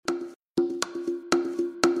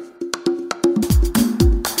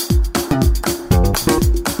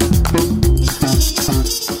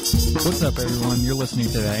What's up, everyone? You're listening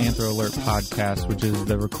to the Anthro Alert podcast, which is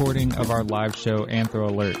the recording of our live show, Anthro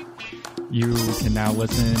Alert. You can now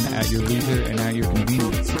listen at your leisure and at your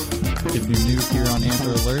convenience. If you're new here on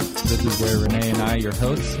Anthro Alert, this is where Renee and I, your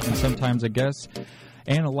hosts, and sometimes a guest,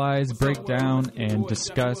 analyze, break down, and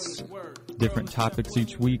discuss different topics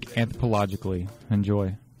each week anthropologically.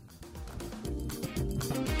 Enjoy.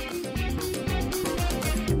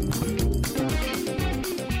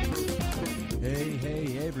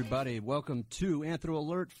 Hey, everybody. Welcome to Anthro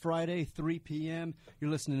Alert, Friday, 3 p.m. You're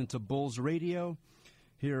listening to Bulls Radio.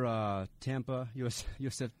 Here, Tampa,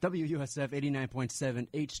 WUSF 89.7,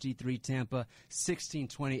 HD3 Tampa,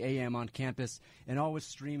 1620 AM on campus, and always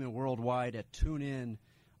streaming worldwide at TuneIn,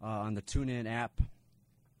 on the TuneIn app.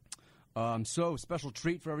 So, special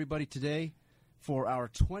treat for everybody today for our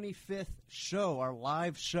 25th show, our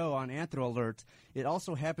live show on Anthro Alert. It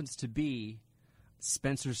also happens to be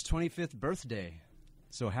Spencer's 25th birthday.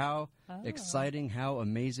 So how exciting, how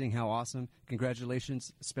amazing, how awesome.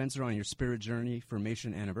 Congratulations, Spencer, on your Spirit Journey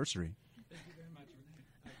Formation anniversary. Thank you very much, Renee.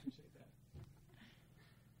 I appreciate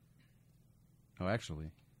that. Oh,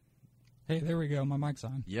 actually. Hey, there we go. My mic's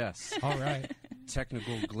on. Yes. All right.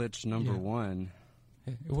 Technical glitch number one.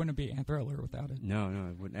 It wouldn't be Anthro Alert without it. No,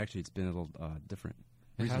 it wouldn't. Actually, it's been a little different.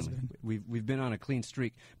 It has Recently. been. We've been on a clean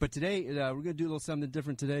streak. But today, we're going to do a little something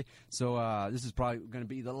different today. So this is probably going to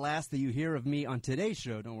be the last that you hear of me on today's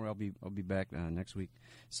show. Don't worry, I'll be back next week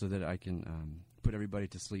so that I can put everybody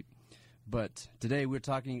to sleep. But today we're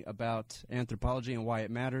talking about anthropology and why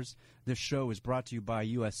it matters. This show is brought to you by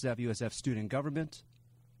USF Student Government.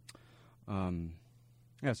 So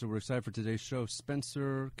we're excited for today's show.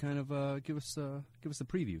 Spencer, kind of give us a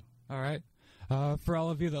preview. All right. For all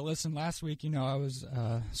of you that listened last week, I was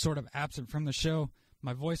sort of absent from the show.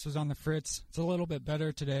 My voice was on the fritz. It's a little bit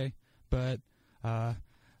better today, but not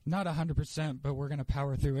 100%, but we're going to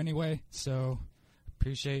power through anyway. So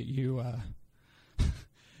appreciate you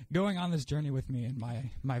going on this journey with me and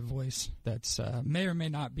my voice that's may or may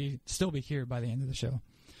not still be here by the end of the show.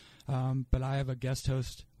 But I have a guest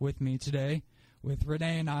host with me today with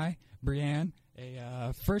Renee and I, Brianne,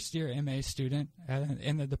 a first-year MA student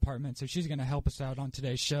in the department, so she's going to help us out on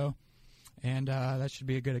today's show, and that should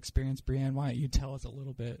be a good experience. Brianne, why don't you tell us a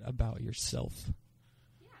little bit about yourself?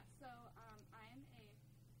 Yeah, so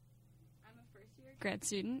I'm a first-year grad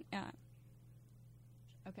student.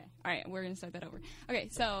 Okay, all right, we're going to start that over. Okay,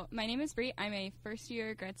 so my name is Bree. I'm a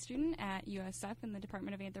first-year grad student at USF in the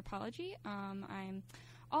Department of Anthropology. I'm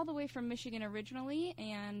all the way from Michigan originally,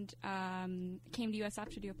 and came to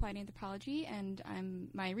USF to do applied anthropology, and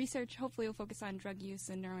my research hopefully will focus on drug use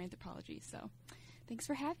and neuroanthropology. So thanks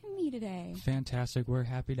for having me today. Fantastic. We're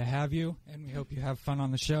happy to have you, and we hope you have fun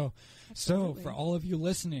on the show. Absolutely. So for all of you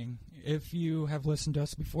listening, if you have listened to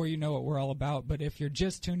us before, you know what we're all about, but if you're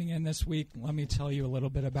just tuning in this week, let me tell you a little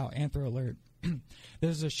bit about Anthro Alert.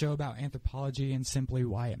 This is a show about anthropology and simply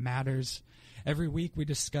why it matters. Every week we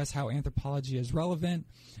discuss how anthropology is relevant,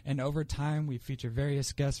 and over time we feature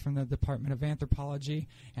various guests from the Department of Anthropology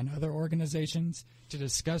and other organizations to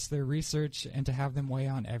discuss their research and to have them weigh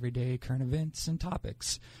on everyday current events and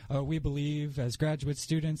topics. We believe as graduate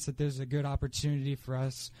students that there's a good opportunity for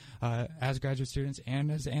us as graduate students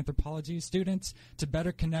and as anthropology students to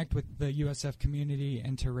better connect with the USF community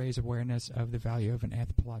and to raise awareness of the value of an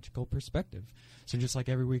anthropological perspective. So just like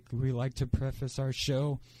every week, we like to preface our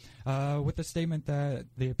show with the statement that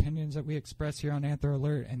the opinions that we express here on Anthro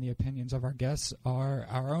Alert and the opinions of our guests are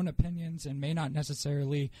our own opinions and may not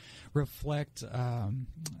necessarily reflect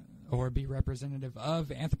or be representative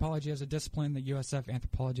of anthropology as a discipline, the USF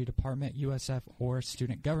Anthropology Department, USF, or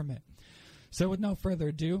student government. So with no further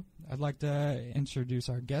ado, I'd like to introduce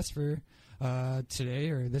our guests for today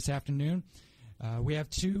or this afternoon. We have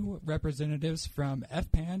two representatives from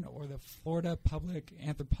FPAN, or the Florida Public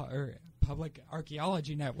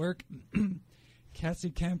Archaeology Network,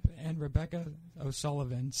 Cassie Kemp and Rebecca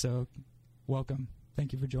O'Sullivan. So welcome.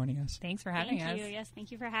 Thank you for joining us. Thanks for having us. Thank you. Yes,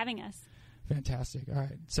 thank you for having us. Fantastic. All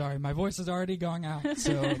right. Sorry, my voice is already going out,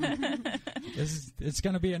 so it's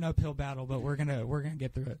going to be an uphill battle, but we're gonna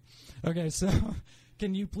get through it. Okay. So,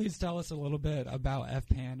 can you please tell us a little bit about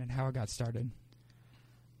FPAN and how it got started?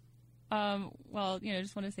 Well,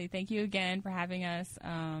 just want to say thank you again for having us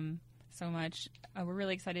so much. We're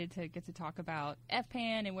really excited to get to talk about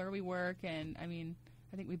FPAN and where we work, and I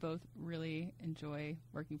think we both really enjoy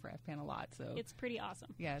working for FPAN a lot. So it's pretty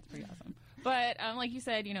awesome. Yeah, it's pretty awesome. But like you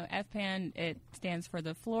said, FPAN, it stands for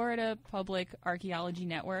the Florida Public Archaeology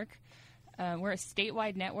Network. We're a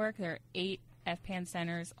statewide network. There are 8 FPAN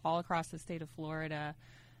centers all across the state of Florida,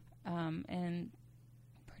 and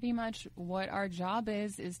pretty much what our job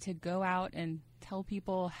is to go out and tell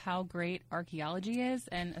people how great archaeology is,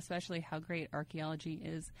 and especially how great archaeology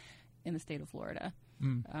is in the state of Florida.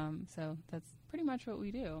 So that's pretty much what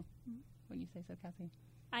we do. Wouldn't you say so, Cassie?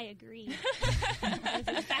 I agree. That's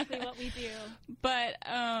exactly what we do. But,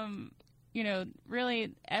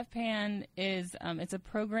 really, FPAN is it's a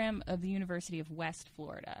program of the University of West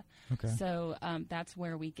Florida. Okay. So that's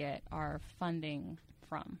where we get our funding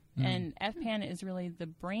from. And FPAN is really the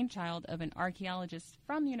brainchild of an archaeologist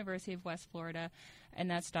from the University of West Florida,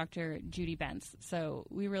 and that's Dr. Judy Bentz. So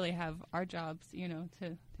we really have our jobs,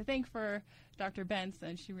 to thank for Dr. Bentz,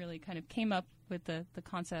 and she really kind of came up with the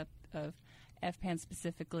concept of FPAN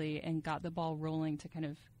specifically and got the ball rolling to kind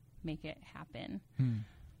of make it happen.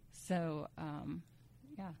 So,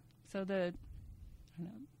 So the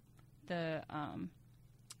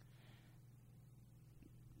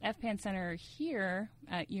FPAN Center here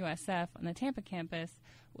at USF on the Tampa campus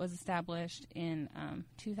was established in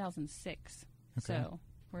 2006. Okay. So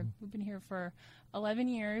we've been here for 11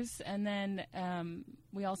 years, and then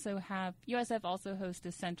we also have USF also hosts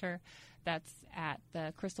a center that's at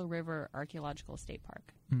the Crystal River Archaeological State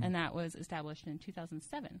Park, and that was established in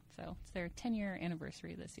 2007. So it's their 10-year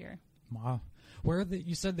anniversary this year. Wow.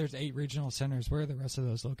 You said there's 8 regional centers. Where are the rest of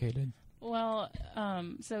those located? Well,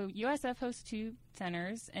 so USF hosts 2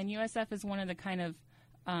 centers, and USF is one of the kind of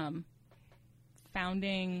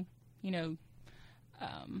founding,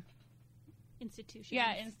 Institutions.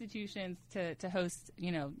 Yeah, institutions to host,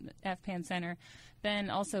 FPAN Center.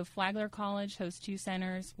 Then also Flagler College hosts 2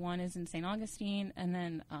 centers. One is in St. Augustine, and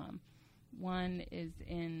then one is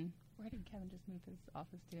in, where did Kevin just move his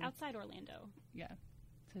office to? Outside Orlando. Yeah,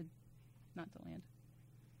 not to land.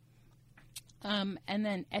 And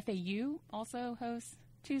then FAU also hosts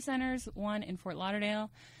 2 centers, one in Fort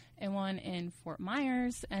Lauderdale and one in Fort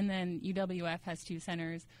Myers. And then UWF has 2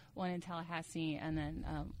 centers, one in Tallahassee and then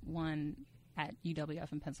one at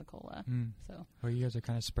UWF in Pensacola. So Well, you guys are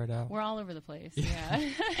kind of spread out. we're all over the place. Yeah.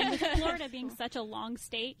 And with Florida being such a long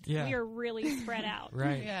state, Yeah. we are really spread out.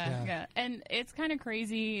 Right. Yeah. And it's kind of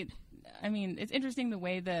crazy. I mean, it's interesting the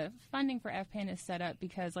way the funding for FPAN is set up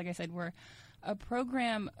because, like I said, we're a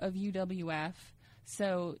program of UWF.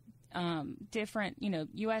 So different,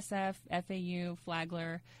 USF, FAU,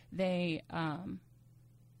 Flagler, they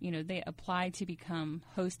apply to become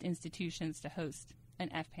host institutions to host an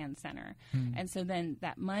FPAN center. And so then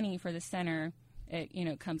that money for the center,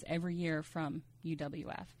 it comes every year from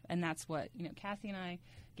UWF. And that's what, Cassie and I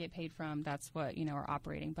get paid from. That's what, our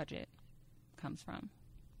operating budget comes from.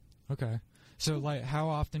 Okay. So, how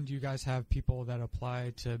often do you guys have people that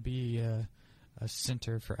apply to be a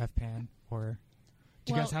center for FPAN? Or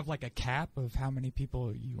do you guys have, a cap of how many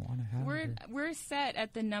people you want to have? We're set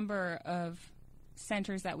at the number of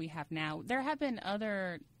centers that we have now. There have been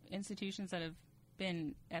other institutions that have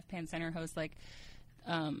been FPAN Center hosts.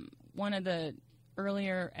 One of the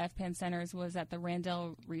earlier FPAN centers was at the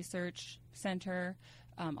Randall Research Center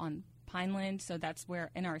on Pineland. So that's where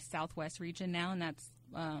in our southwest region now, and that's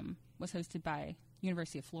was hosted by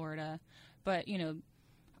University of Florida. But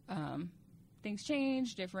things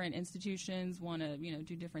change. Different institutions want to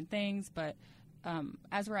do different things. But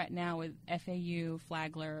as we're at now with FAU,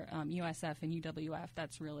 Flagler, USF, and UWF,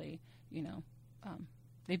 that's really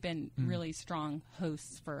they've been really strong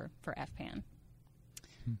hosts for FPAN.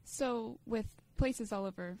 So with places all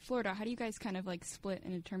over Florida, how do you guys kind of split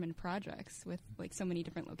and determine projects with so many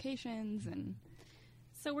different locations? And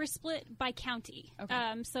So we're split by county.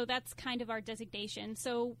 Okay. So that's kind of our designation.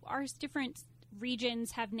 So our different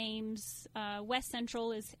regions have names. West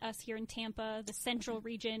Central is us here in Tampa. The Central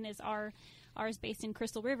region is ours based in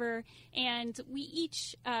Crystal River. And we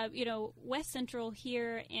each, West Central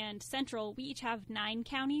here and Central, we each have 9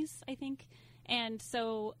 counties, I think. And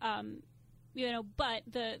so, but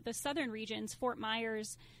the southern regions, Fort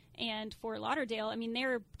Myers and Fort Lauderdale, I mean,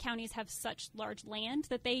 their counties have such large land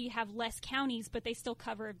that they have less counties, but they still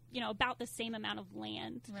cover, about the same amount of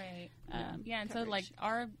land. Right. And coverage. so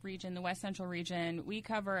our region, the West Central region, we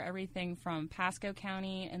cover everything from Pasco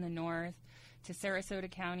County in the north to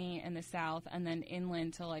Sarasota County in the south, and then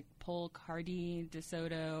inland to Polk, Hardy,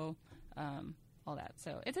 DeSoto, all that.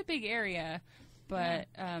 So it's a big area, but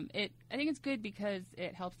I think it's good because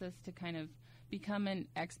it helps us to kind of become an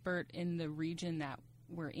expert in the region that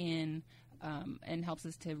we're in, and helps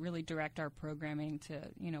us to really direct our programming to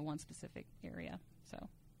one specific area.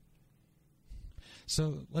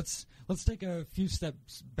 So let's take a few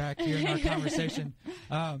steps back here in our conversation.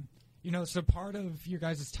 So part of your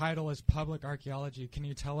guys' title is public archaeology. Can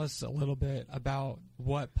you tell us a little bit about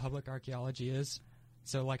what public archaeology is?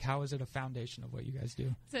 So, like, how is it a foundation of what you guys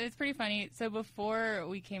do? So it's pretty funny. So before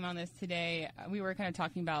we came on this today, we were kind of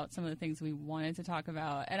talking about some of the things we wanted to talk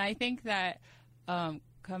about. And I think that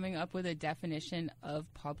coming up with a definition of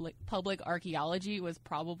public archaeology was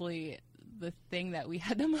probably the thing that we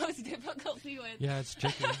had the most difficulty with. Yeah, it's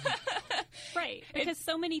tricky. Right, because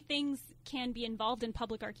so many things can be involved in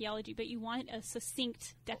public archaeology, but you want a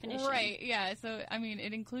succinct definition. Right, yeah. So, I mean,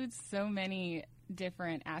 it includes so many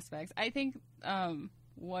different aspects. I think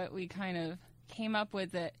what we kind of came up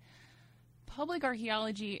with that public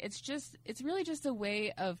archaeology, it's really just a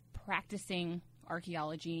way of practicing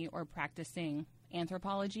archaeology or practicing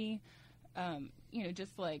anthropology,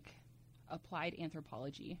 just like applied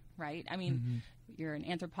anthropology, right? I mean, you're an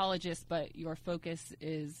anthropologist, but your focus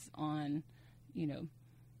is on,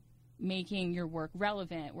 making your work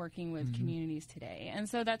relevant, working with communities today. And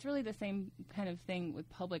so that's really the same kind of thing with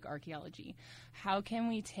public archaeology. How can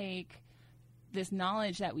we take this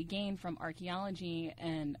knowledge that we gain from archaeology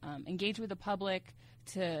and engage with the public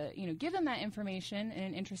to, give them that information in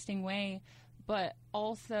an interesting way, but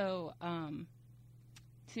also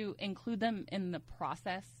to include them in the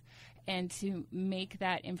process and to make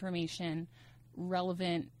that information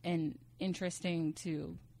relevant and interesting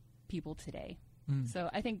to people today. So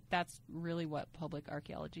I think that's really what public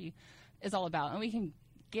archaeology is all about. And we can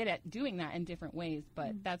get at doing that in different ways,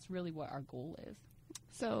 but that's really what our goal is.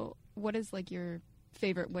 So what is like your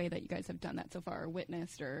favorite way that you guys have done that so far, or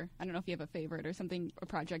witnessed, or I don't know if you have a favorite or something, a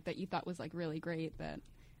project that you thought was like really great that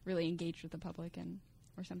really engaged with the public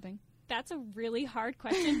or something? That's a really hard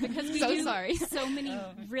question because we do so many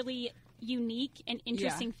really unique and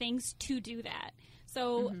interesting things to do that.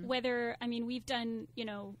 So we've done,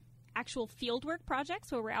 actual fieldwork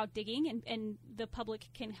projects where we're out digging and the public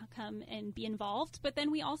can come and be involved. But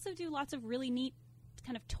then we also do lots of really neat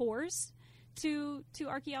kind of tours to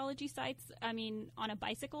archaeology sites. I mean, on a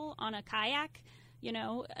bicycle, on a kayak,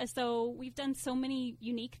 So we've done so many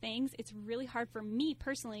unique things. It's really hard for me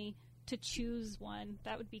personally to choose one.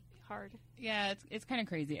 That would be hard. Yeah, it's kind of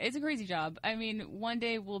crazy. It's a crazy job. I mean, one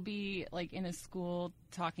day we'll be like in a school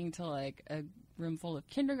talking to like a room full of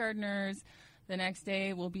kindergartners. The next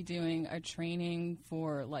day we'll be doing a training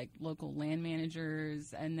for like local land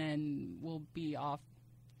managers, and then we'll be off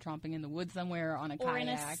tromping in the woods somewhere on a kayak. Or in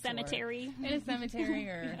a cemetery.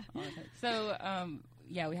 So,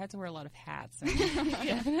 we had to wear a lot of hats.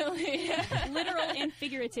 Definitely. Literal and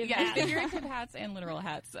figurative hats. Yeah, figurative hats and literal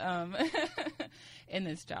hats in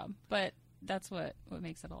this job. But that's what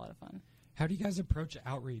makes it a lot of fun. How do you guys approach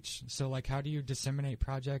outreach? So, like, how do you disseminate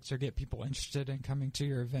projects or get people interested in coming to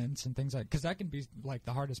your events and things like? Because that can be like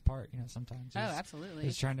the hardest part, sometimes. Absolutely.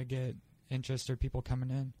 Is trying to get interest or people coming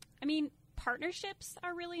in. I mean, partnerships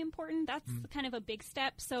are really important. That's kind of a big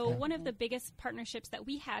step. So one of the biggest partnerships that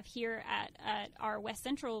we have here at our West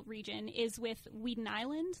Central region is with Whedon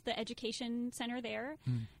Island, the education center there,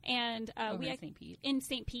 and we have St. Pete. In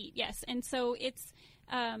St. Pete, yes. And so it's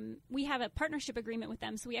we have a partnership agreement with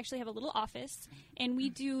them. So we actually have a little office, and we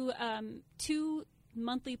do 2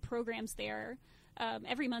 monthly programs there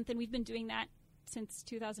every month, and we've been doing that since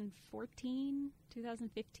 2014,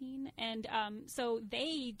 2015. And so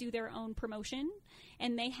they do their own promotion,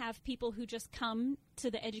 and they have people who just come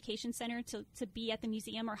to the education center to be at the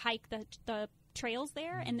museum or hike the trails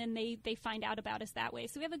there, and then they find out about us that way.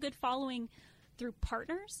 So we have a good following through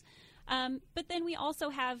partners. But then we also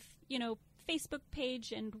have, Facebook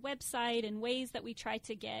page and website and ways that we try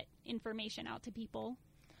to get information out to people.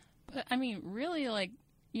 But, I mean, really, like,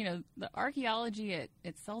 the archaeology,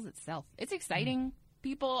 it sells itself. It's exciting.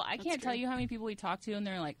 People, I can't tell you how many people we talk to, and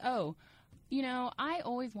they're like, oh, I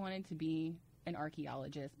always wanted to be an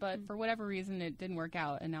archaeologist, but for whatever reason, it didn't work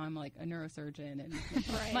out, and now I'm like a neurosurgeon and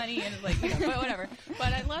money and like, but whatever.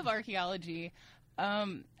 But I love archaeology.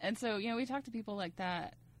 And so, we talk to people like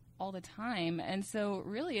that all the time. And so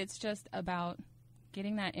really it's just about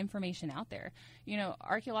getting that information out there.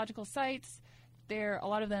 Archaeological sites, a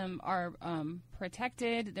lot of them are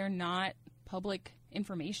protected. They're not public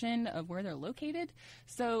information of where they're located.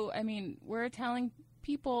 So, I mean, we're telling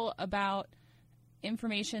people about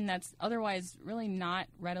information that's otherwise really not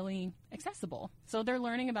readily accessible. So they're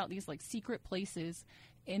learning about these like secret places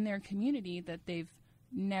in their community that they've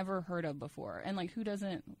never heard of before. And like, who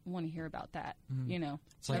doesn't want to hear about that?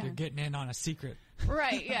 It's like you're getting in on a secret.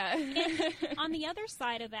 Right, yeah. And on the other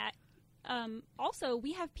side of that, also,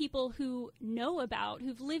 we have people who've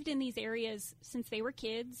lived in these areas since they were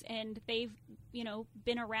kids, and they've,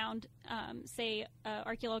 been around,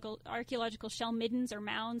 archaeological shell middens or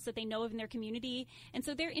mounds that they know of in their community. And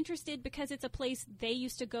so they're interested because it's a place they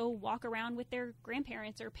used to go walk around with their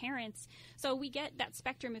grandparents or parents. So we get that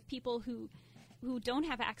spectrum of people who who don't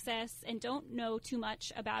have access and don't know too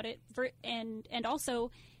much about it, and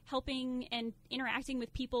also helping and interacting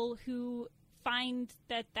with people who find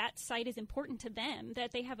that site is important to them,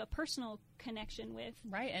 that they have a personal connection with.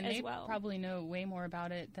 Right, and as they well. probably know way more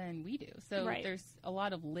about it than we do. So Right. there's a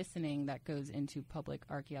lot of listening that goes into public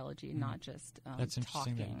archaeology, not just That's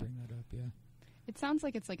interesting that you talking. bring that up. Yeah. It sounds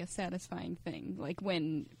like it's like a satisfying thing, like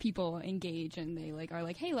when people engage and they like are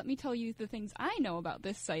like, "Hey, let me tell you the things I know about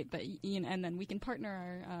this site that," and then we can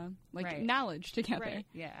partner our Right. knowledge together. Right.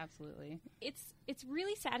 Yeah, absolutely. It's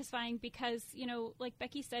really satisfying because, like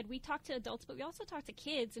Becky said, we talk to adults, but we also talk to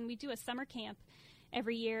kids, and we do a summer camp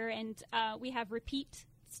every year, and we have repeat,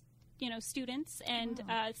 students, and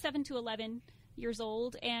 7 to 11 years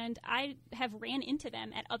old, and I have ran into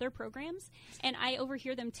them at other programs, and I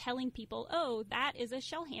overhear them telling people, "Oh, that is a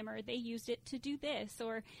shell hammer. They used it to do this,"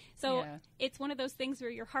 or so. Yeah. It's one of those things where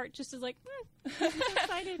your heart just is like, I'm so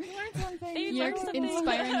excited. We learned something. They You're learned something.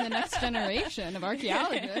 inspiring the next generation of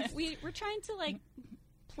archaeologists. We're trying to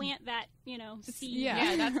plant that seed.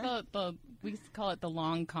 Yeah. Yeah, that's the we call it the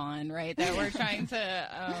long con, right? That we're trying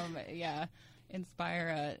to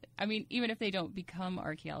inspire. I mean, even if they don't become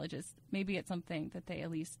archaeologists, maybe it's something that they at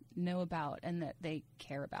least know about and that they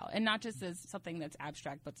care about, and not just as something that's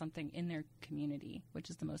abstract, but something in their community, which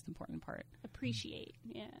is the most important part. Appreciate.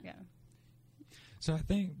 Yeah. Yeah. So I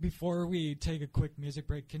think before we take a quick music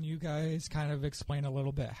break, can you guys kind of explain a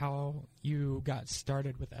little bit how you got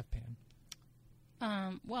started with FPAN?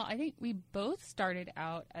 Well, I think we both started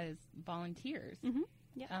out as volunteers. Mhm.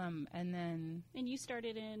 Yeah. And then And you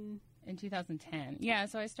started in 2010. Yeah,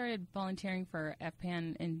 so I started volunteering for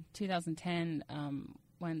FPAN in 2010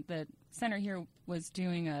 when the center here was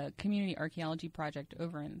doing a community archaeology project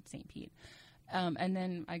over in St. Pete. And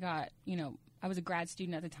then I got, I was a grad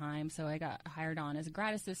student at the time, so I got hired on as a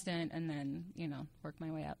grad assistant and then, worked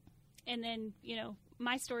my way up. And then,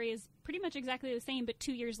 my story is pretty much exactly the same, but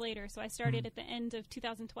 2 years later. So I started at the end of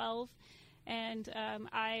 2012, and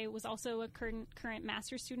I was also a current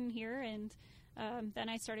master's student here, and then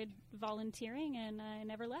I started volunteering, and I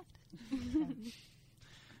never left.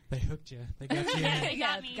 They hooked you. They got you. Yeah, in. they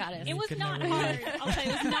got me. got us. It was Could not never hard. leave. I'll tell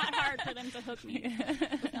you, it was not hard for them to hook me.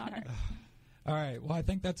 It was not hard. All right. Well, I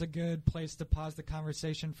think that's a good place to pause the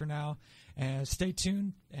conversation for now. Stay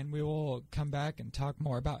tuned, and we will come back and talk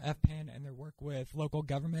more about FPAN and their work with local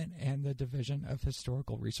government and the Division of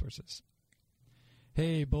Historical Resources.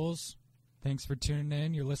 Hey, Bulls. Thanks for tuning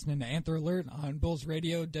in. You're listening to Anther Alert on Bulls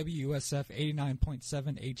Radio, WUSF 89.7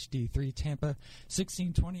 HD3 Tampa,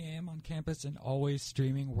 1620 AM on campus, and always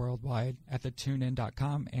streaming worldwide at the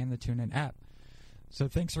TuneIn.com and the TuneIn app. So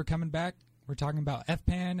thanks for coming back. We're talking about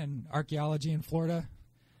FPAN and archaeology in Florida.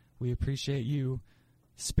 We appreciate you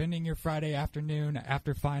spending your Friday afternoon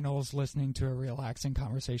after finals listening to a relaxing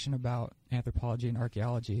conversation about anthropology and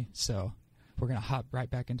archaeology. So we're going to hop right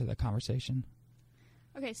back into the conversation.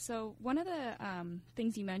 Okay, so one of the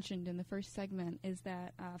things you mentioned in the first segment is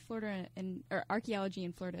that Florida or archaeology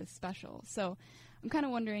in Florida is special. So I'm kind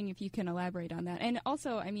of wondering if you can elaborate on that. And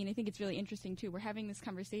also, I think it's really interesting, too. We're having this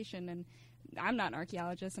conversation, and I'm not an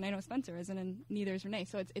archaeologist, and I know Spencer isn't, and neither is Renee.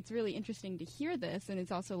 So it's really interesting to hear this, and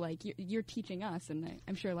it's also like you're teaching us, and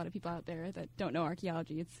I'm sure a lot of people out there that don't know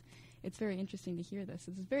archaeology. It's very interesting to hear this.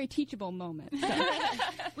 It's a very teachable moment. So.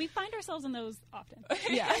 We find ourselves in those often.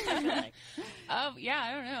 Yeah. Yeah,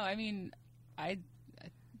 I don't know. I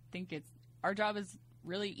think our job is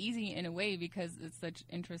really easy in a way because it's such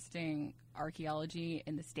interesting archaeology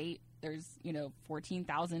in the state. There's,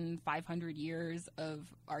 14,500 years of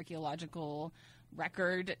archaeological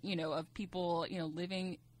record, of people,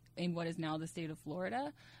 living in what is now the state of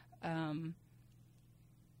Florida. Did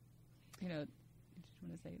you want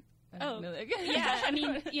to say?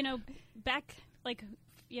 Yeah, back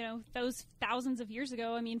those thousands of years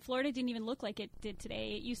ago, Florida didn't even look like it did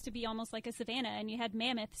today. It used to be almost like a savanna, and you had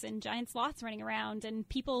mammoths and giant sloths running around, and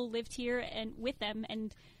people lived here and with them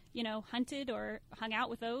and, hunted or hung out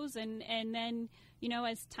with those. And then,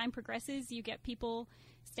 as time progresses, you get people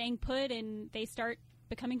staying put and they start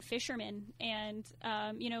becoming fishermen. And,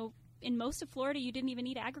 in most of Florida, you didn't even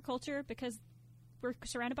need agriculture because we're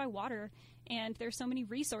surrounded by water and there's so many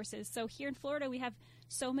resources. So here in Florida, we have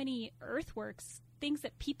so many earthworks, things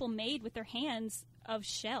that people made with their hands of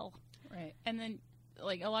shell. Right. And then,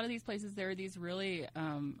 a lot of these places, there are these really,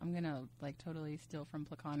 I'm going to, totally steal from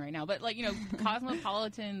Placan right now, but,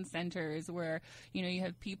 cosmopolitan centers where, you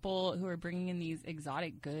have people who are bringing in these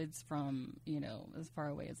exotic goods from, as far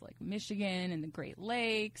away as, Michigan and the Great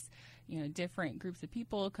Lakes, different groups of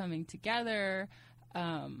people coming together.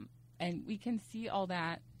 And we can see all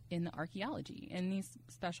that in the archaeology in these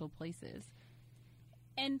special places.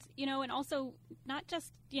 And, and also not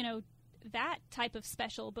just, that type of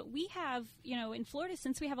special, but we have, in Florida,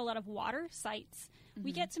 since we have a lot of water sites,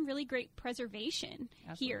 we get some really great preservation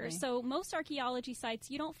here. So most archaeology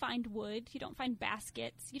sites, you don't find wood, you don't find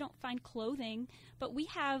baskets, you don't find clothing, but we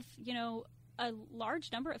have, a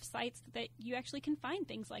large number of sites that you actually can find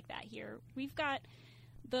things like that here. We've got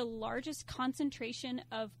the largest concentration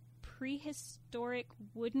of prehistoric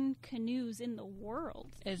wooden canoes in the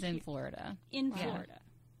world. Is in Florida. In Florida.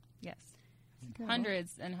 Yes.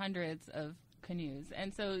 Hundreds and hundreds of canoes.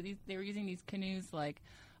 And so they were using these canoes like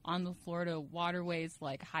on the Florida waterways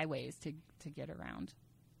like highways to get around.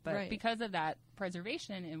 But because of that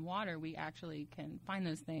preservation in water, we actually can find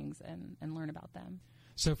those things and learn about them.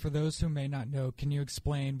 So for those who may not know, can you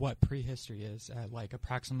explain what prehistory is, like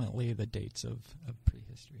approximately the dates of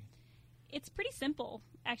prehistory? It's pretty simple,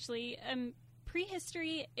 actually.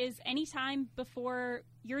 Prehistory is any time before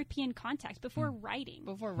European contact, before writing.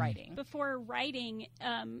 Before writing. Before writing.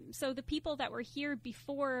 So the people that were here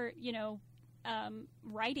before,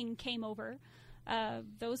 writing came over,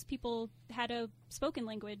 those people had a spoken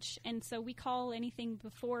language. And so we call anything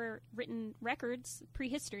before written records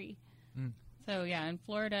prehistory. So, yeah, in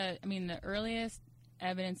Florida, I mean, the earliest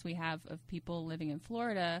evidence we have of people living in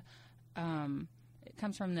Florida it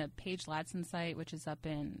comes from the Page Ladson site, which is up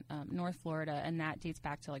in North Florida, and that dates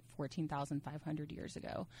back to like 14,500 years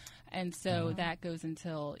ago. And so that goes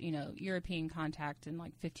until, European contact in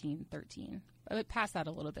like 1513. It passed that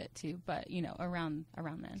a little bit too, but, around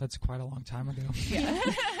then. That's quite a long time ago. Yeah.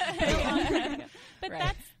 But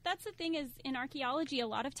that's the thing is in archaeology, a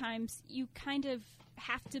lot of times you kind of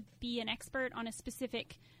have to be an expert on a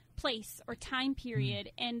specific place or time period.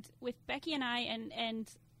 And with Becky and I and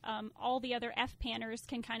all the other FPANers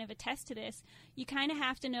can kind of attest to this, you kind of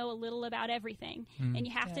have to know a little about everything. And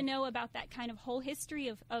you have to know about that kind of whole history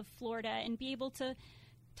of Florida and be able to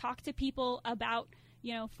talk to people about,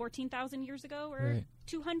 14,000 years ago or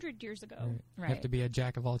 200 years ago. You have to be a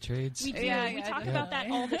jack of all trades. We do. We talk about that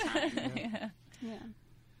all the time. Yeah.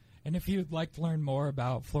 And if you'd like to learn more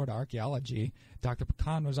about Florida archaeology, Dr.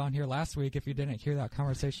 Pecan was on here last week. If you didn't hear that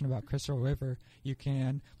conversation about Crystal River, you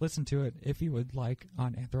can listen to it if you would like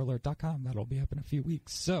on anthroalert.com. That'll be up in a few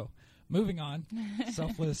weeks. So, moving on.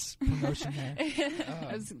 Selfless promotion there.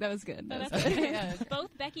 That was good.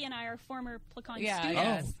 Both Becky and I are former Pecan students.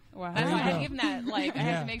 Yes. Wow. That's why I had to give them that. Like, I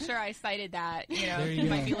had to make sure I cited that. If you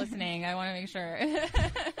might be listening, I want to make sure.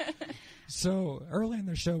 So early in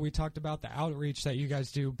the show, we talked about the outreach that you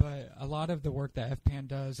guys do, but a lot of the work that FPAN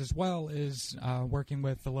does as well is working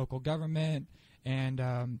with the local government and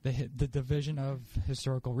the Division of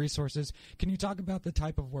Historical Resources. Can you talk about the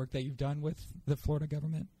type of work that you've done with the Florida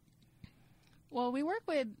government? Well, we work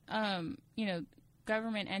with,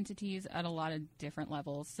 government entities at a lot of different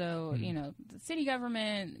levels. So, the city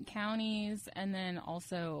government, counties, and then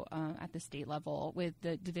also at the state level with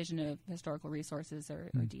the Division of Historical Resources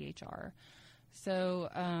or DHR. So,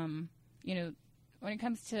 when it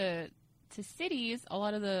comes to cities, a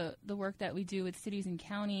lot of the work that we do with cities and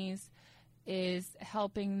counties is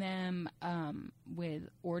helping them with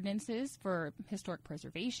ordinances for historic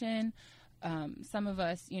preservation. Some of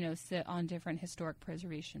us, sit on different historic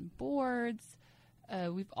preservation boards.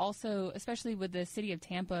 We've also, especially with the city of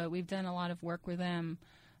Tampa, we've done a lot of work with them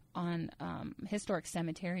on historic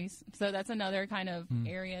cemeteries. So that's another kind of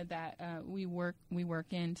area that we work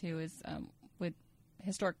into is with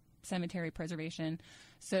historic cemetery preservation.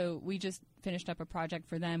 So we just finished up a project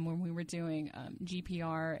for them when we were doing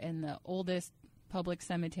GPR in the oldest public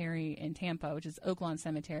cemetery in Tampa, which is Oaklawn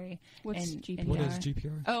Cemetery. What's GPR? What is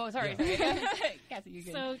GPR? Oh, sorry. Cassie, you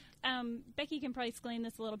So Becky can probably explain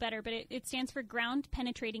this a little better, but it stands for ground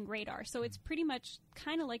penetrating radar. So it's pretty much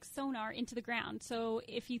kind of like sonar into the ground. So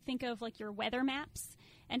if you think of like your weather maps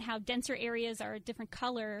and how denser areas are a different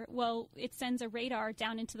color, well, it sends a radar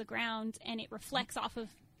down into the ground and it reflects off of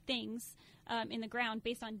things in the ground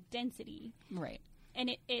based on density. Right. And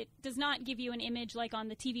it does not give you an image like on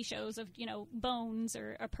the TV shows of, bones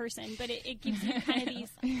or a person, but it gives you kind of these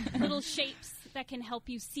little shapes that can help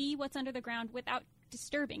you see what's under the ground without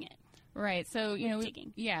disturbing it. Right. So,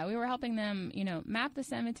 we were helping them, map the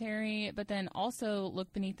cemetery, but then also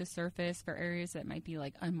look beneath the surface for areas that might be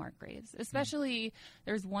like unmarked graves. Especially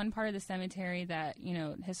there's one part of the cemetery that,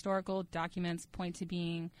 historical documents point to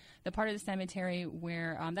being the part of the cemetery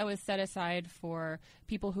where that was set aside for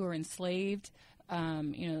people who were enslaved,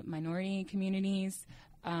 minority communities.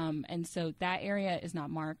 And so that area is not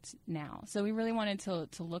marked now. So we really wanted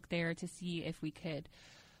to look there to see if we could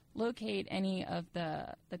locate any of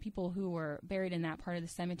the people who were buried in that part of the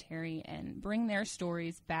cemetery and bring their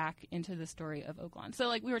stories back into the story of Oaklawn. So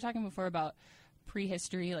like we were talking before about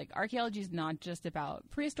prehistory. Like, archaeology is not just about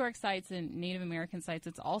prehistoric sites and Native American sites.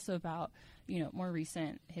 It's also about, more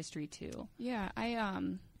recent history too. Yeah,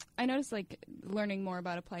 I noticed, like, learning more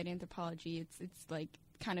about applied anthropology, it's like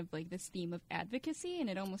kind of like this theme of advocacy, and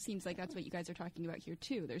it almost seems like that's what you guys are talking about here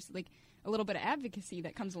too. There's like a little bit of advocacy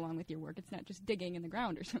that comes along with your work. It's not just digging in the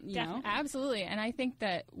ground or something, you know? Absolutely. And I think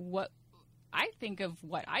that what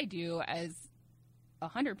I do as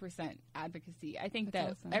 100% advocacy. I think That's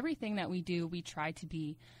that awesome. everything that we do, we try to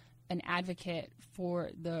be an advocate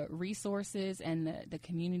for the resources and the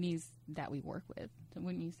communities that we work with.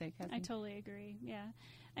 Wouldn't you say, Catherine? I totally agree. Yeah,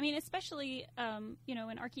 I mean, especially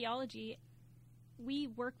in archaeology, we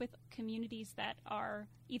work with communities that are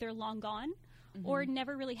either long gone or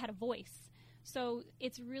never really had a voice. So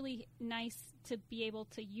it's really nice to be able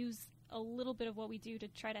to use a little bit of what we do to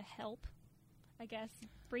try to help, I guess,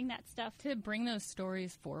 bring that stuff to bring those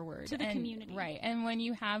stories forward to the community. Right. And when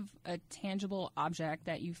you have a tangible object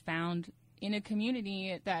that you found in a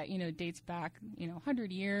community that, dates back,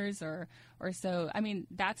 100 years or so, I mean,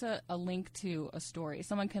 that's a link to a story.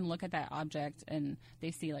 Someone can look at that object and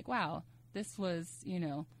they see, like, wow, this was,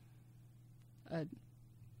 a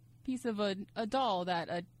piece of a doll that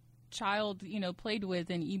a child, played with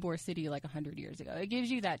in Ybor City like 100 years ago. It gives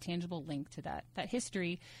you that tangible link to that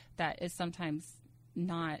history that is sometimes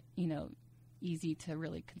not, easy to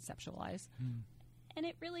really conceptualize. And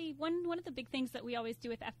it really, one of the big things that we always do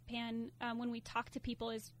with FPAN when we talk to people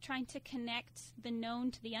is trying to connect the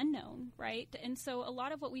known to the unknown, right? And so a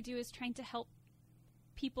lot of what we do is trying to help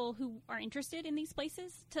people who are interested in these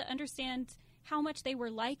places to understand how much they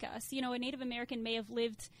were like us. A Native American may have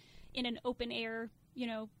lived in an open air,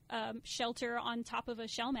 shelter on top of a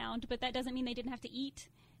shell mound, but that doesn't mean they didn't have to eat.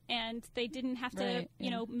 And they didn't have to,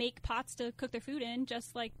 make pots to cook their food in,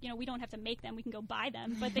 just like, we don't have to make them. We can go buy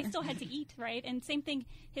them. But they still had to eat, right? And same thing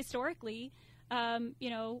historically, a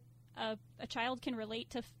child can relate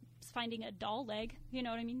to finding a doll leg. You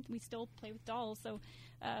know what I mean? We still play with dolls. So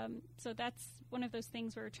that's one of those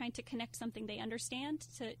things where we're trying to connect something they understand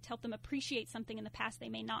to help them appreciate something in the past they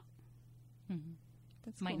may not. Mm-hmm.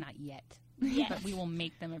 That's Might cool. not yet. Yes. But we will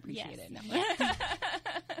make them appreciate Yes. it.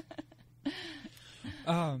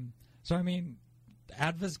 So, I mean,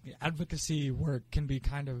 advocacy work can be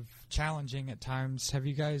kind of challenging at times. Have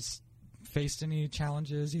you guys faced any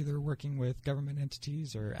challenges, either working with government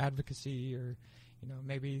entities or advocacy, or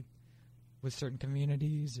maybe with certain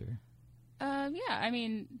communities? Or Yeah, I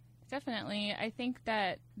mean, definitely. I think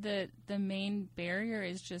that the main barrier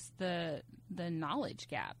is just the knowledge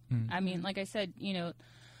gap. I mean, like I said,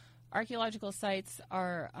 archaeological sites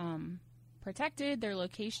are protected. Their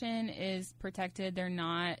location is protected. They're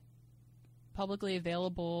not publicly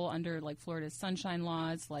available under like Florida's sunshine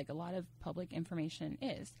laws, like a lot of public information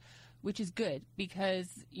is, which is good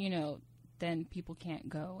because then people can't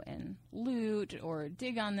go and loot or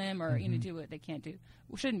dig on them or do what they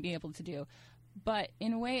shouldn't be able to do. But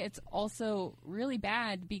in a way, it's also really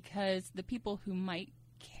bad because the people who might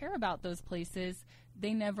care about those places,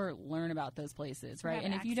 they never learn about those places, right?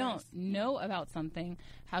 And if you don't know about something,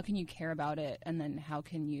 how can you care about it? And then how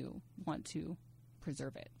can you want to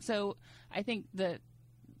preserve it? So I think the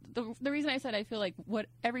reason I said I feel like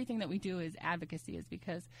everything that we do is advocacy is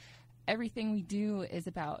because everything we do is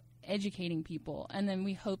about educating people, and then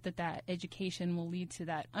we hope that education will lead to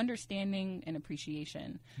that understanding and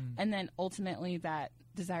appreciation, and then ultimately that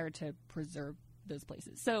desire to preserve those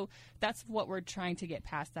places. So that's what we're trying to get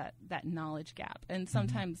past, that knowledge gap. And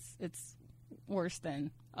sometimes it's worse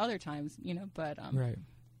than other times, but right.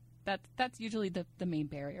 That's usually the main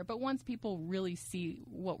barrier. But once people really see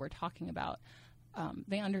what we're talking about,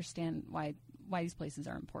 they understand why these places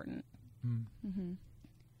are important.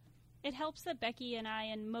 It helps that Becky and I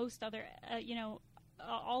and most other,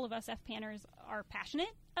 all of us FPANers are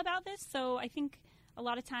passionate about this. So I think a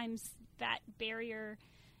lot of times that barrier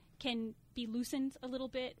can be loosened a little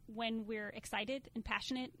bit when we're excited and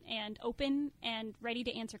passionate and open and ready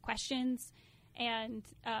to answer questions. And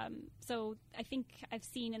so I think I've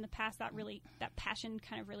seen in the past that passion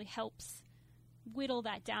kind of really helps whittle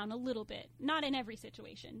that down a little bit. Not in every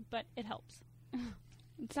situation, but it helps.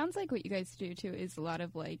 It sounds like what you guys do too is a lot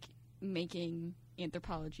of like making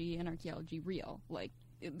anthropology and archaeology real. Like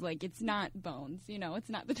it's not Bones, it's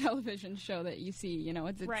not the television show that you see,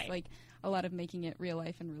 it's right. Like a lot of making it real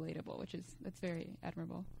life and relatable, that's very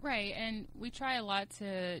admirable. Right, and we try a lot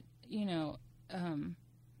to,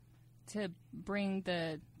 to bring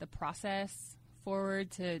the process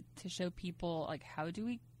forward to show people, like, how do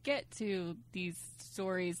we get to these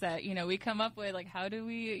stories that, we come up with, like, how do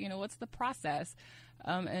we, what's the process?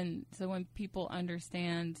 And so when people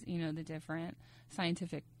understand, the different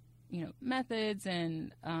scientific methods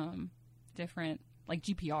and different like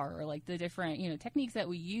GPR or like the different techniques that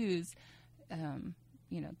we use.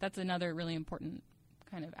 That's another really important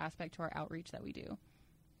kind of aspect to our outreach that we do.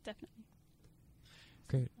 Definitely.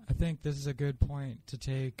 Great. I think this is a good point to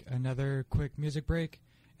take another quick music break,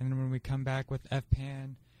 and then when we come back with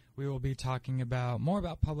FPAN, we will be talking more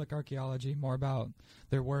about public archaeology, more about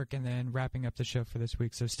their work, and then wrapping up the show for this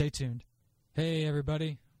week. So stay tuned. Hey,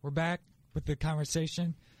 everybody. We're back with the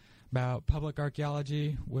conversation about public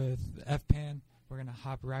archaeology with FPAN. We're going to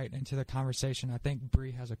hop right into the conversation. I think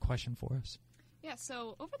Bree has a question for us. Yeah,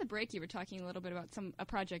 so over the break you were talking a little bit about a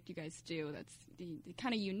project you guys do that's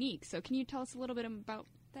kind of unique. So can you tell us a little bit about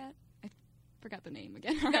that? I forgot the name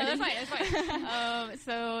again. No, that's fine.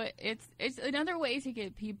 So it's another way to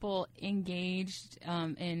get people engaged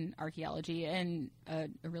in archaeology in a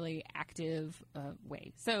really active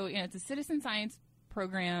way. So it's a citizen science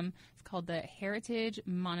program. It's called the Heritage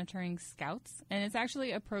Monitoring Scouts, and it's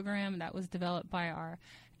actually a program that was developed by our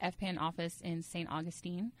FPAN office in St.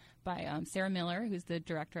 Augustine by Sarah Miller, who's the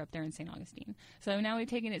director up there in St. Augustine. So now we've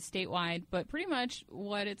taken it statewide, but pretty much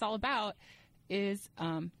what it's all about is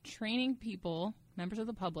training people, members of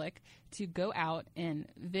the public, to go out and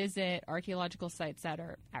visit archaeological sites that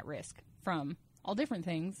are at risk from all different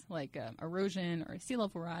things like erosion or sea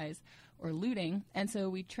level rise or looting. And so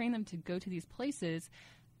we train them to go to these places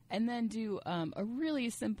and then do a really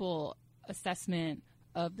simple assessment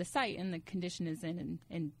of the site and the condition is in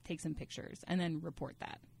and take some pictures and then report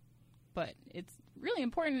that. But it's really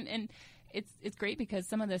important, and it's great because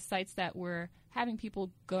some of the sites that we're having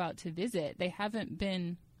people go out to visit, they haven't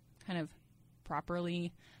been kind of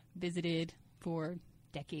properly visited for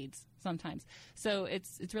decades sometimes. So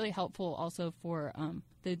it's really helpful also for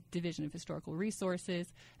the Division of Historical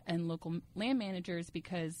Resources and local land managers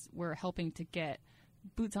because we're helping to get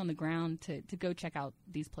boots on the ground to go check out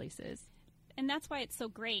these places. And that's why it's so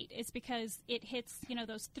great, is because it hits,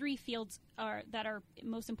 those three fields that are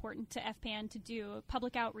most important to FPAN to do: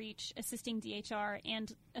 public outreach, assisting DHR,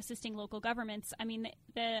 and assisting local governments. I mean,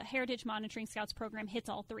 the Heritage Monitoring Scouts program hits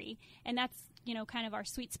all three, and that's, kind of our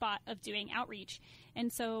sweet spot of doing outreach.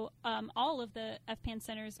 And so all of the FPAN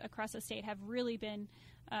centers across the state have really been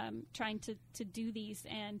trying to do these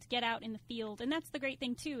and get out in the field. And that's the great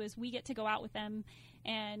thing, too, is we get to go out with them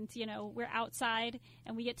and, we're outside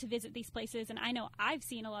and we get to visit these places. And I know I've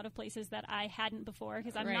seen a lot of places that I hadn't before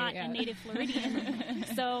because I'm not a native Floridian.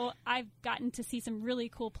 So I've gotten to see some really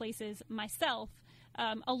cool places myself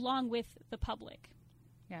along with the public.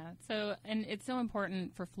 Yeah. So, and it's so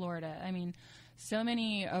important for Florida. I mean, so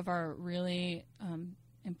many of our really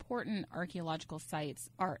important archaeological sites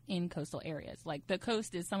are in coastal areas. Like the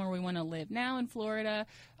coast is somewhere we want to live now in Florida.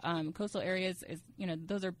 Coastal areas is,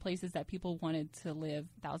 those are places that people wanted to live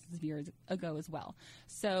thousands of years ago as well.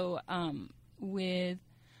 So with,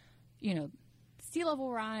 sea level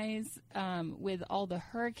rise, with all the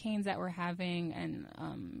hurricanes that we're having,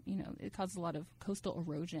 and, it causes a lot of coastal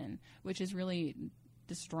erosion, which is really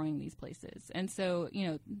destroying these places. And so,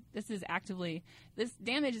 this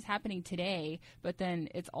damage is happening today, but then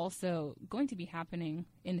it's also going to be happening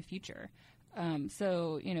in the future.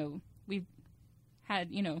 So, we've had,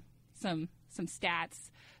 some stats.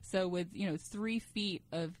 So with, 3 feet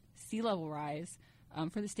of sea level rise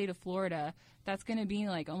for the state of Florida, that's going to be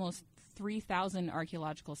like almost 3,000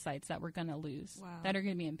 archaeological sites that we're going to lose that are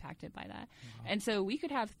going to be impacted by that. Wow. And so we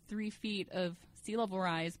could have 3 feet of sea level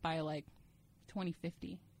rise by like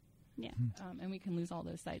 2050. Yeah. And we can lose all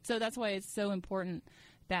those sites. So that's why it's so important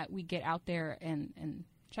that we get out there and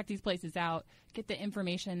check these places out, get the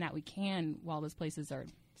information that we can while those places are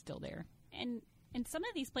still there. And some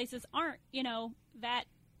of these places aren't, that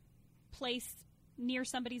place near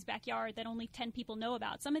somebody's backyard that only 10 people know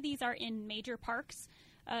about. Some of these are in major parks,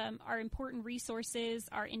 are important resources,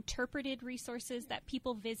 are interpreted resources that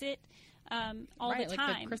people visit all the time.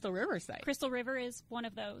 Like the Crystal River site. Crystal River is one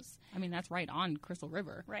of those. I mean, that's right on Crystal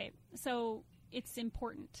River. Right. So it's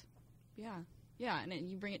important. Yeah. Yeah, and then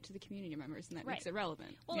you bring it to the community members, and that makes it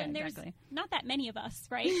relevant. Well, yeah, and there's exactly. not that many of us,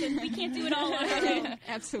 right? And we can't do it all on our own.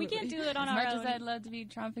 Absolutely. We can't do it on our own. As much as I'd love to be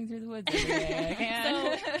tromping through the woods every day, I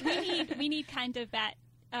can't. So we need kind of that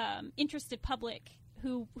interested public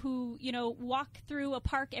who walk through a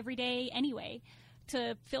park every day anyway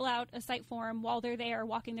to fill out a site form while they're there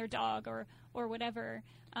walking their dog or whatever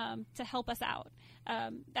to help us out.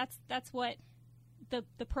 That's what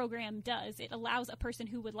the program does. It allows a person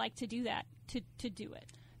who would like to do that to do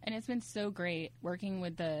it. And it's been so great working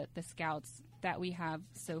with the scouts that we have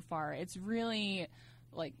so far. It's really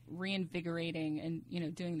like reinvigorating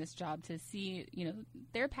and doing this job to see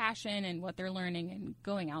their passion and what they're learning and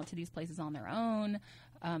going out to these places on their own.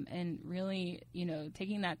 and really,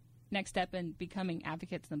 taking that next step and becoming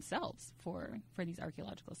advocates themselves for these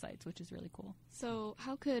archaeological sites, which is really cool. So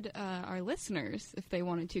how could our listeners, if they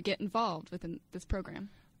wanted to, get involved within this program?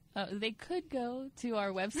 They could go to our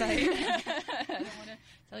website. I don't want to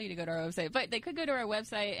tell you to go to our website, but they could go to our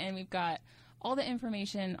website, and we've got all the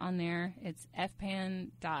information on there. It's fpan.us/HMS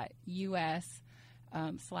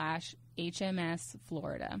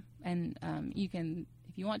Florida. And you can,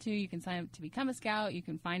 if you want to, you can sign up to become a scout. You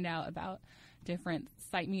can find out about different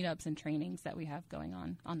site meetups and trainings that we have going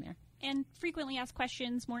on there. And frequently asked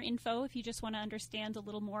questions, more info if you just want to understand a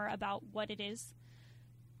little more about what it is.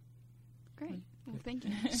 Great. Well, thank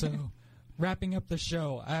you. So, wrapping up the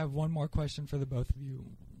show, I have one more question for the both of you.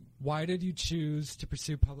 Why did you choose to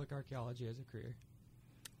pursue public archaeology as a career?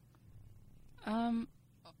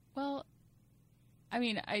 Well, I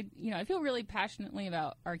mean, I feel really passionately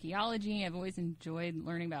about archaeology. I've always enjoyed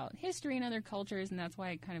learning about history and other cultures, and that's why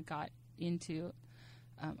I kind of got into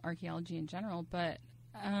archaeology in general. But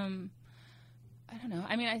I don't know.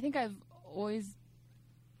 I mean, I think I've always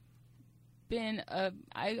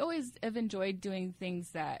I always have enjoyed doing things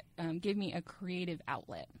that give me a creative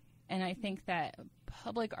outlet. And I think that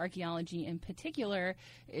public archaeology in particular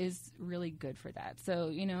is really good for that.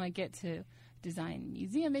 So, I get to design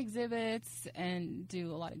museum exhibits and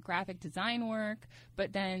do a lot of graphic design work.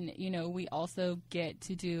 But then, we also get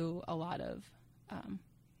to do a lot of,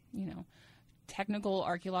 technical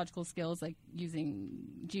archaeological skills, like using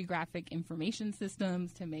geographic information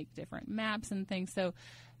systems to make different maps and things. So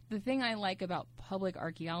the thing I like about public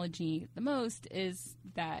archaeology the most is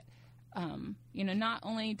that, not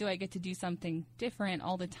only do I get to do something different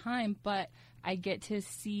all the time, but I get to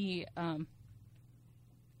see, I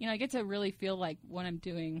get to really feel like what I'm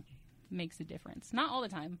doing makes a difference. Not all the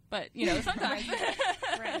time, but, sometimes.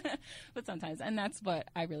 Right. But sometimes. And that's what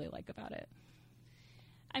I really like about it.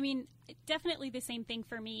 I mean, definitely the same thing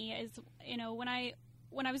for me is, when I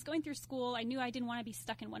was going through school, I knew I didn't want to be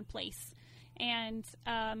stuck in one place. And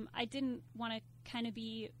I didn't want to kind of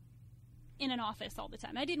be in an office all the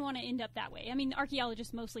time. I didn't want to end up that way. I mean,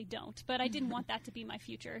 archaeologists mostly don't, but I didn't want that to be my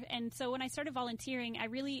future. And so when I started volunteering, I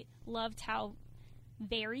really loved how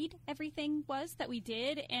varied everything was that we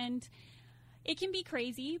did. And it can be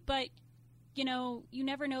crazy, but, you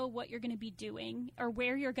never know what you're going to be doing or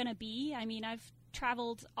where you're going to be. I mean, I've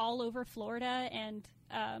traveled all over Florida, and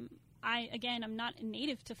I'm not a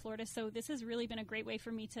native to Florida, so this has really been a great way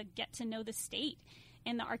for me to get to know the state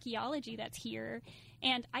and the archaeology that's here.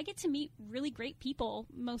 And I get to meet really great people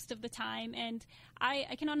most of the time. And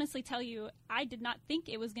I can honestly tell you, I did not think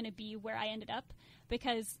it was going to be where I ended up,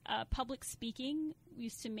 because public speaking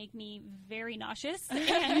used to make me very nauseous.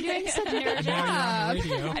 And you're doing such a nerd job. Now you're on the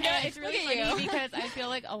radio. I know, it's really funny because I feel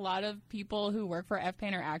like a lot of people who work for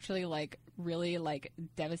FPAN are actually really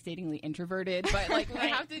devastatingly introverted, but we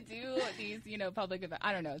have to do these, public events.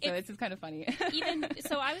 I don't know. So it's just kind of funny.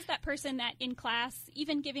 So I was that person that in class,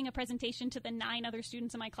 even giving a presentation to the 9 other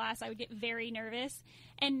students in my class, I would get very nervous.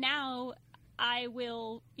 And now I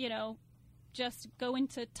will, just go in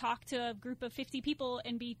to talk to a group of 50 people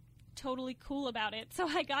and be totally cool about it. So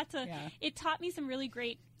I got to, it taught me some really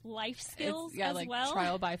great life skills as well.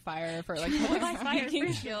 Trial by fire for trial by fire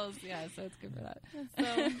skills. Yeah, so it's good for that.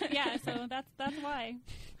 So that's why.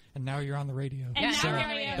 And now you're on the radio. And so now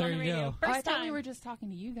I am there on the you radio. go. I thought we were just talking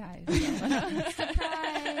to you guys.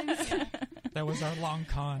 Surprise! That was our long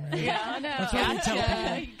con, right? Yeah, no. That's what we tell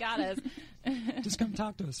people. You got us. Just come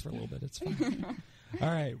talk to us for a little bit. It's fine. All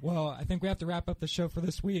right. Well, I think we have to wrap up the show for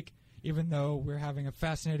this week, even though we're having a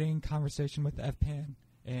fascinating conversation with FPAN,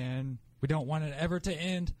 and we don't want it ever to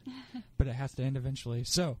end, but it has to end eventually.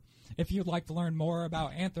 So if you'd like to learn more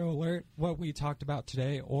about AnthroAlert, what we talked about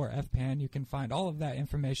today, or FPAN, you can find all of that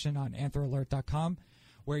information on anthroalert.com,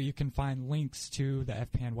 where you can find links to the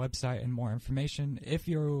FPAN website and more information if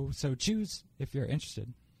you so choose, if you're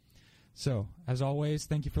interested. So, as always,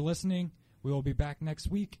 thank you for listening. We will be back next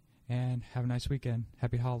week, and have a nice weekend.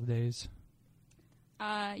 Happy holidays.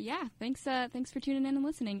 Thanks for tuning in and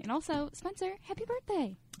listening. And also, Spencer, happy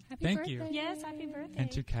birthday. Thank birthday. you. Yes, happy birthday. And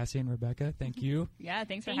to Cassie and Rebecca, thank you. Yeah,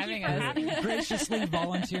 thanks for Thank having you for us. having us. Graciously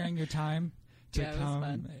volunteering your time to Yeah, it was come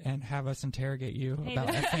fun. and have us interrogate you Hey, about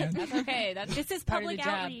FPAN. That's okay. This is part of the public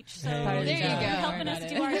job. outreach, so Hey, Part of the you're job. helping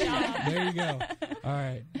us do our job. There you go. All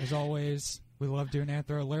right. As always, we love doing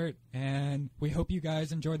Anthro Alert, and we hope you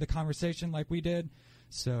guys enjoyed the conversation like we did.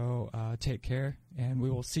 So take care, and we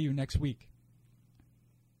will see you next week.